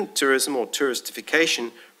significant tourism or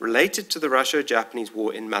touristification related to the Russo-Japanese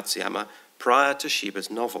War in Matsuyama prior to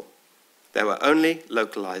Shiba's novel. There were only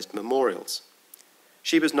localized memorials.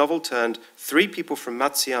 Shiba's novel turned 3 people from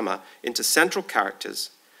Matsuyama into central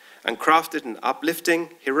characters and crafted an uplifting,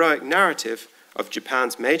 heroic narrative of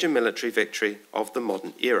Japan's major military victory of the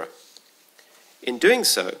modern era. In doing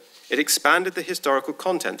so, it expanded the historical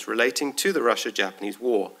contents relating to the Russo-Japanese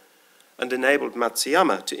War and enabled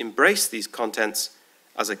Matsuyama to embrace these contents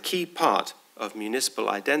as a key part of municipal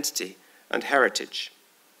identity and heritage.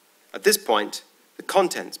 At this point, the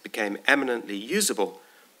contents became eminently usable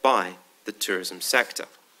by the tourism sector.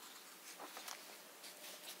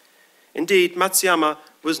 Indeed, Matsuyama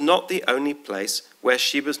was not the only place where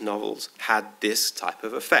Shiba's novels had this type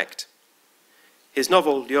of effect. His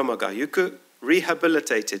novel Ryoma ga Yuku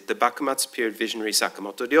rehabilitated the Bakumatsu period visionary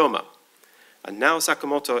Sakamoto Ryoma, and now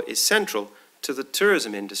Sakamoto is central to the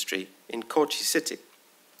tourism industry in Kochi City.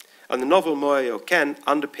 And the novel Moe Ken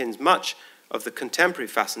underpins much of the contemporary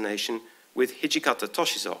fascination with Hijikata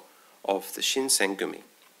Toshizo of the Shinsengumi.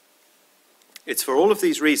 It's for all of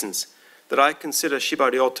these reasons that I consider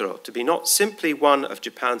Shiba Ryotaro to be not simply one of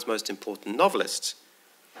Japan's most important novelists,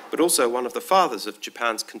 but also one of the fathers of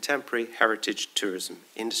Japan's contemporary heritage tourism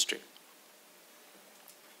industry.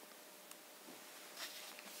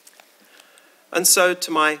 And so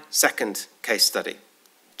to my second case study,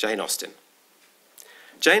 Jane Austen.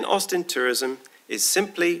 Jane Austen tourism is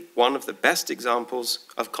simply one of the best examples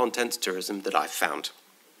of content tourism that I've found.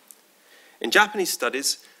 In Japanese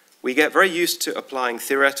studies, we get very used to applying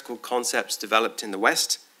theoretical concepts developed in the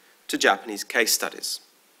West to Japanese case studies.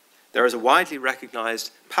 There is a widely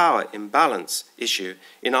recognized power imbalance issue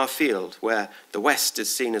in our field where the West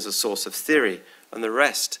is seen as a source of theory and the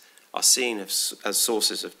rest are seen as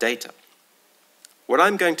sources of data. What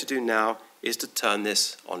I'm going to do now is to turn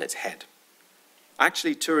this on its head.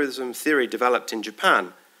 Actually, tourism theory developed in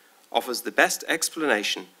Japan offers the best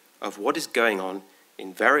explanation of what is going on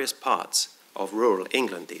in various parts of rural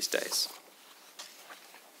England these days.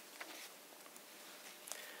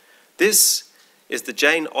 This is the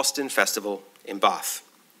Jane Austen Festival in Bath.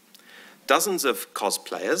 Dozens of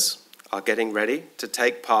cosplayers are getting ready to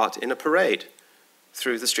take part in a parade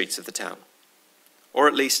through the streets of the town. Or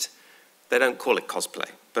at least, they don't call it cosplay,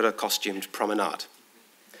 but a costumed promenade.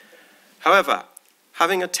 However,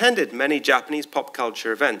 having attended many Japanese pop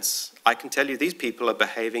culture events, I can tell you these people are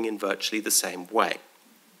behaving in virtually the same way.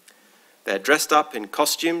 They're dressed up in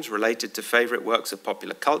costumes related to favorite works of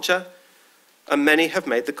popular culture, and many have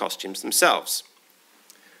made the costumes themselves.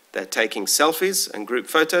 They're taking selfies and group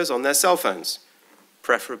photos on their cell phones,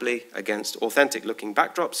 preferably against authentic-looking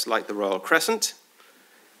backdrops like the Royal Crescent,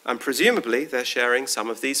 and presumably they're sharing some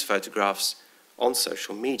of these photographs on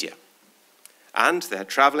social media. And they're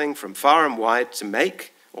traveling from far and wide to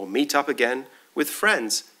make or meet up again with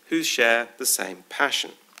friends who share the same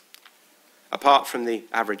passion. Apart from the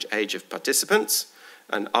average age of participants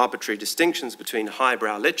and arbitrary distinctions between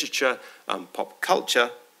highbrow literature and pop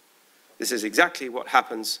culture, this is exactly what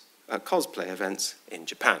happens at cosplay events in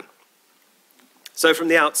Japan. So from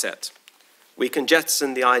the outset, we can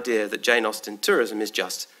jettison the idea that Jane Austen tourism is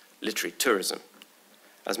just literary tourism,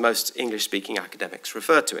 as most English-speaking academics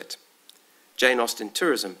refer to it. Jane Austen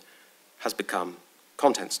tourism has become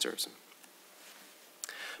contents tourism.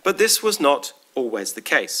 But this was not always the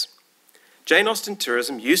case. Jane Austen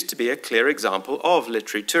tourism used to be a clear example of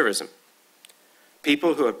literary tourism.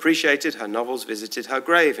 People who appreciated her novels visited her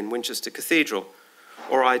grave in Winchester Cathedral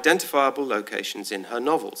or identifiable locations in her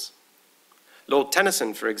novels. Lord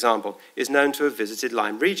Tennyson, for example, is known to have visited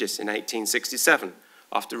Lyme Regis in 1867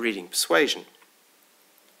 after reading Persuasion.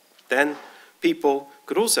 Then people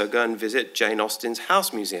could also go and visit Jane Austen's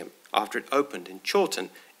House Museum after it opened in Chawton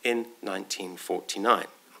in 1949.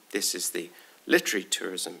 This is the literary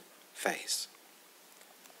tourism phase.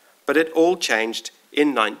 But it all changed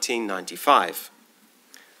in 1995.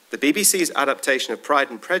 The BBC's adaptation of Pride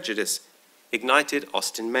and Prejudice ignited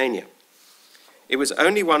Austenmania. It was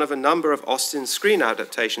only one of a number of Austen's screen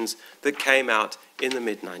adaptations that came out in the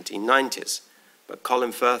mid-1990s, but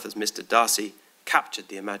Colin Firth as Mr. Darcy captured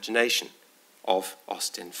the imagination of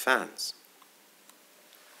Austen fans.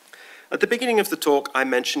 At the beginning of the talk, I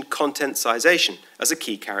mentioned contentsization as a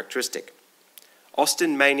key characteristic.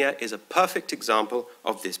 Austenmania is a perfect example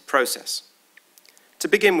of this process. To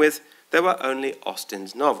begin with, there were only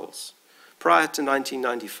Austen's novels. Prior to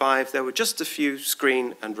 1995, there were just a few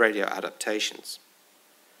screen and radio adaptations.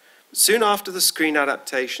 Soon after the screen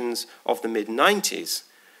adaptations of the mid-90s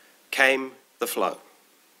came the flow.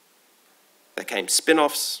 There came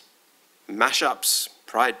spin-offs, mash-ups,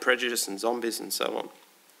 Pride, Prejudice, and Zombies, and so on.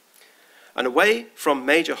 And away from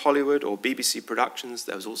major Hollywood or BBC productions,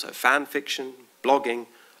 there was also fan fiction, blogging,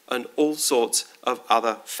 and all sorts of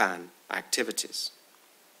other fan activities.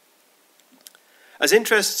 As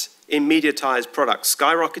interest in mediatized products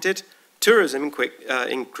skyrocketed, tourism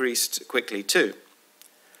increased quickly too.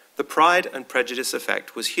 The Pride and Prejudice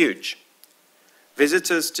effect was huge.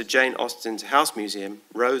 Visitors to Jane Austen's House Museum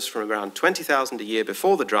rose from around 20,000 a year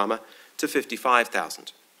before the drama to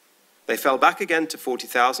 55,000. They fell back again to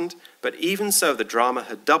 40,000, but even so, the drama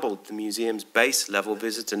had doubled the museum's base level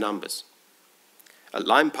visitor numbers. At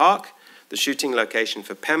Lyme Park, the shooting location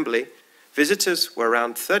for Pemberley, visitors were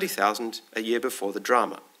around 30,000 a year before the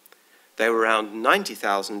drama. They were around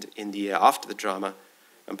 90,000 in the year after the drama,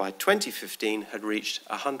 and by 2015 had reached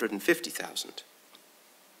 150,000.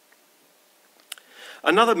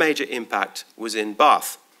 Another major impact was in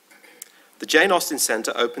Bath. The Jane Austen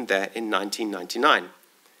Centre opened there in 1999.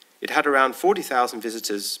 It had around 40,000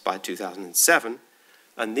 visitors by 2007,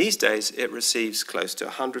 and these days it receives close to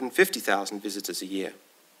 150,000 visitors a year.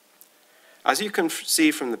 As you can see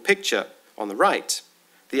from the picture on the right,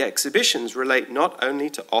 the exhibitions relate not only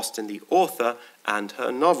to Austen the author and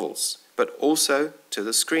her novels, but also to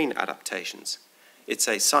the screen adaptations. It's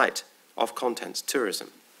a site of content tourism.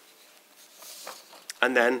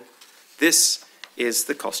 And then this is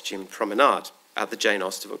the costume promenade at the Jane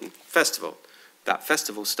Austen Festival. That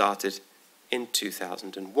festival started in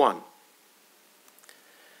 2001.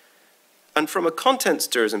 And from a contents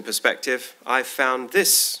tourism perspective, I found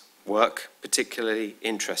this work particularly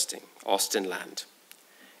interesting, Austenland.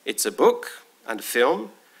 It's a book and a film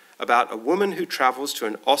about a woman who travels to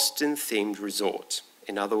an Austen-themed resort.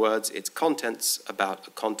 In other words, it's contents about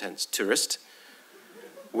a contents tourist,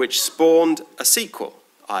 which spawned a sequel,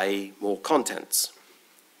 i.e. more contents.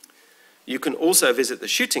 You can also visit the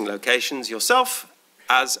shooting locations yourself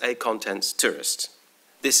as a contents tourist.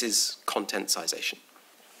 This is contentsization.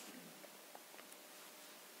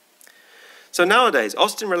 So nowadays,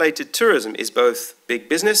 Austen-related tourism is both big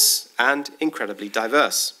business and incredibly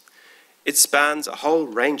diverse. It spans a whole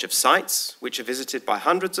range of sites which are visited by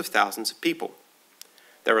hundreds of thousands of people.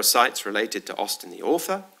 There are sites related to Austen the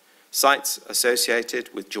author, sites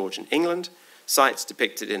associated with Georgian England, sites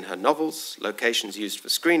depicted in her novels, locations used for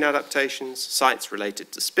screen adaptations, sites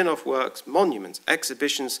related to spin-off works, monuments,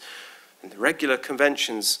 exhibitions, and the regular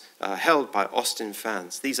conventions held by Austen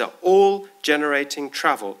fans. These are all generating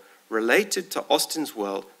travel related to Austen's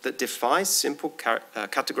world that defies simple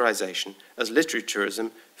categorization as literary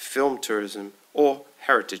tourism, film tourism, or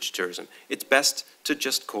heritage tourism. It's best to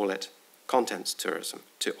just call it contents tourism,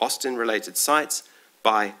 to Austen-related sites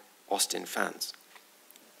by Austen fans.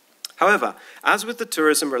 However, as with the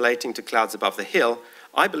tourism relating to Clouds Above the Hill,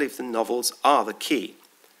 I believe the novels are the key.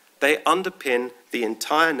 They underpin the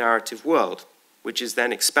entire narrative world, which is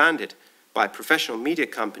then expanded by professional media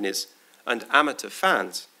companies and amateur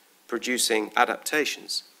fans producing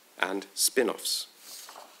adaptations and spin-offs.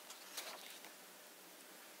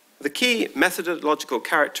 The key methodological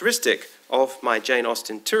characteristic of my Jane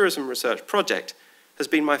Austen tourism research project has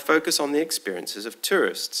been my focus on the experiences of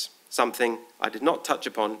tourists, something I did not touch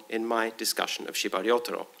upon in my discussion of Shiba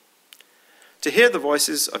Ryotaro. To hear the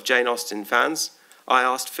voices of Jane Austen fans, I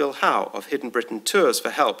asked Phil Howe of Hidden Britain Tours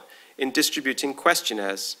for help in distributing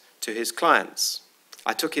questionnaires to his clients.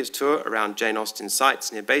 I took his tour around Jane Austen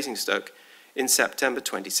sites near Basingstoke in September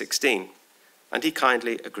 2016, and he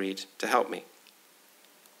kindly agreed to help me.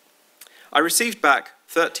 I received back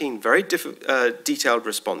 13 very detailed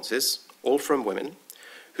responses, all from women,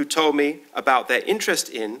 who told me about their interest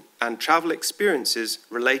in and travel experiences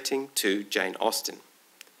relating to Jane Austen.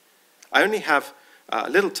 I only have a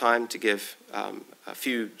little time to give a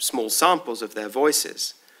few small samples of their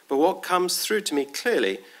voices. But what comes through to me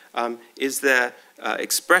clearly is their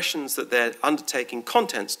expressions that they're undertaking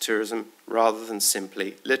contents tourism rather than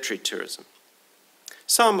simply literary tourism.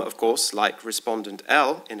 Some, of course, like respondent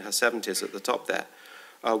L in her 70s at the top there,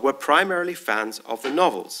 were primarily fans of the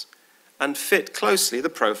novels and fit closely the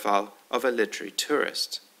profile of a literary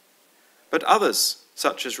tourist. But others,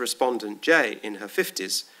 such as respondent J in her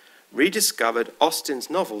 50s, rediscovered Austen's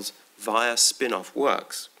novels via spin-off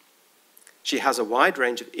works. She has a wide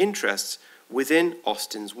range of interests within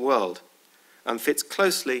Austen's world and fits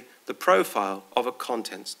closely the profile of a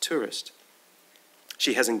contents tourist.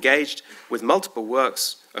 She has engaged with multiple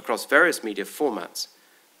works across various media formats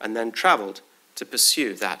and then travelled to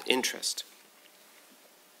pursue that interest.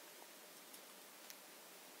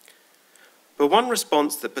 But one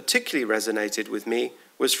response that particularly resonated with me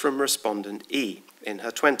was from respondent E in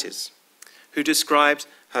her 20s, who described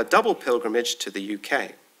her double pilgrimage to the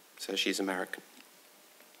UK, so she's American.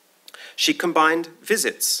 She combined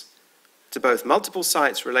visits to both multiple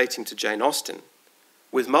sites relating to Jane Austen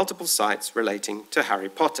with multiple sites relating to Harry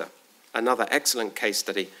Potter, another excellent case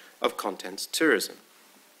study of contents tourism.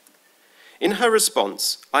 In her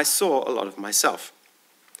response, I saw a lot of myself.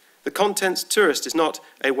 The contents tourist is not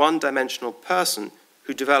a one-dimensional person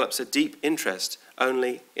who develops a deep interest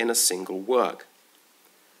only in a single work.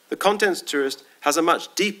 The contents tourist has a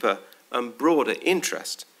much deeper and broader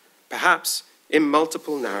interest, perhaps in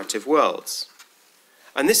multiple narrative worlds.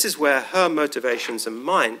 And this is where her motivations and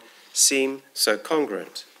mine seem so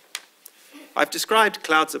congruent. I've described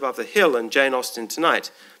Clouds Above the Hill and Jane Austen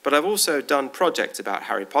tonight, but I've also done projects about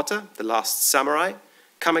Harry Potter, The Last Samurai,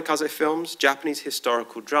 kamikaze films, Japanese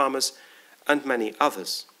historical dramas, and many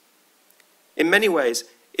others. In many ways,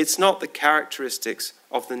 it's not the characteristics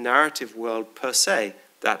of the narrative world per se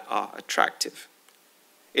that are attractive.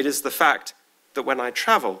 It is the fact that when I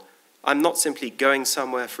travel, I'm not simply going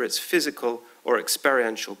somewhere for its physical or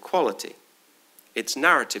experiential quality. It's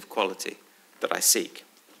narrative quality that I seek.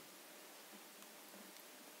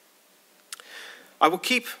 I will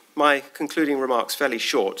keep my concluding remarks fairly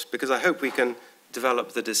short because I hope we can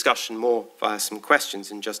develop the discussion more via some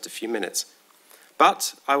questions in just a few minutes.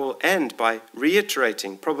 But I will end by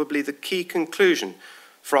reiterating probably the key conclusion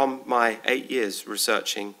from my 8 years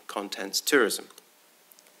researching contents tourism.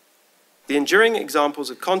 The enduring examples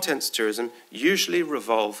of contents tourism usually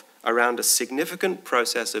revolve around a significant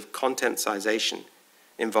process of contentization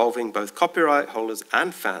involving both copyright holders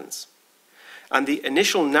and fans. And the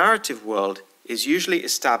initial narrative world is usually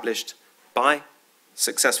established by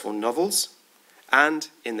successful novels and,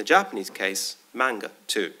 in the Japanese case, manga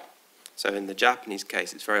too. So in the Japanese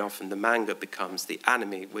case, it's very often the manga becomes the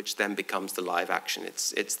anime, which then becomes the live action.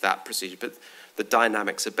 It's that procedure, but the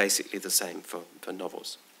dynamics are basically the same for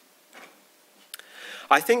novels.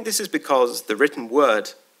 I think this is because the written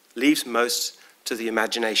word leaves most to the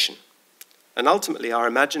imagination. And ultimately, our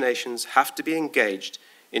imaginations have to be engaged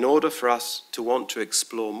in order for us to want to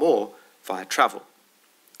explore more via travel.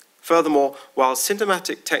 Furthermore, while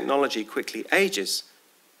cinematic technology quickly ages,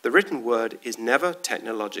 the written word is never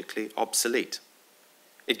technologically obsolete.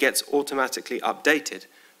 It gets automatically updated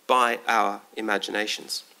by our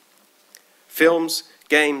imaginations. Films,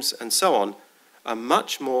 games, and so on are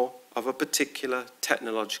much more of a particular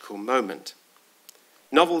technological moment.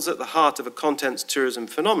 Novels at the heart of a contents tourism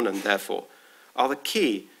phenomenon, therefore, are the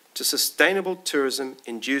key to sustainable tourism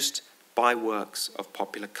induced by works of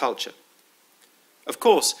popular culture. Of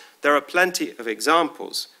course, there are plenty of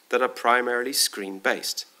examples that are primarily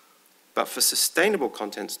screen-based. But for sustainable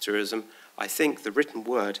contents tourism, I think the written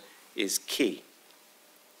word is key.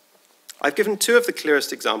 I've given two of the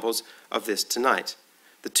clearest examples of this tonight.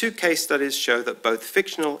 The two case studies show that both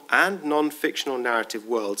fictional and non-fictional narrative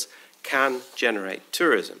worlds can generate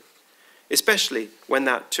tourism, especially when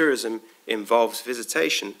that tourism involves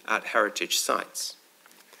visitation at heritage sites.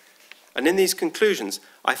 And in these conclusions,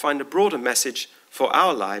 I find a broader message for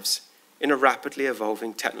our lives in a rapidly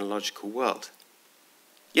evolving technological world.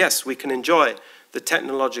 Yes, we can enjoy the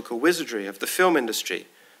technological wizardry of the film industry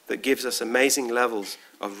that gives us amazing levels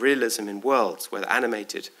of realism in worlds, whether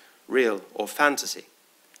animated, real, or fantasy.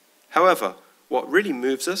 However, what really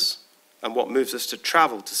moves us, and what moves us to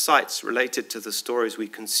travel to sites related to the stories we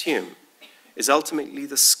consume, is ultimately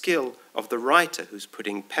the skill of the writer who's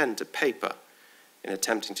putting pen to paper in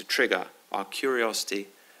attempting to trigger our curiosity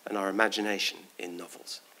and our imagination in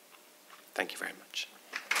novels. Thank you very much.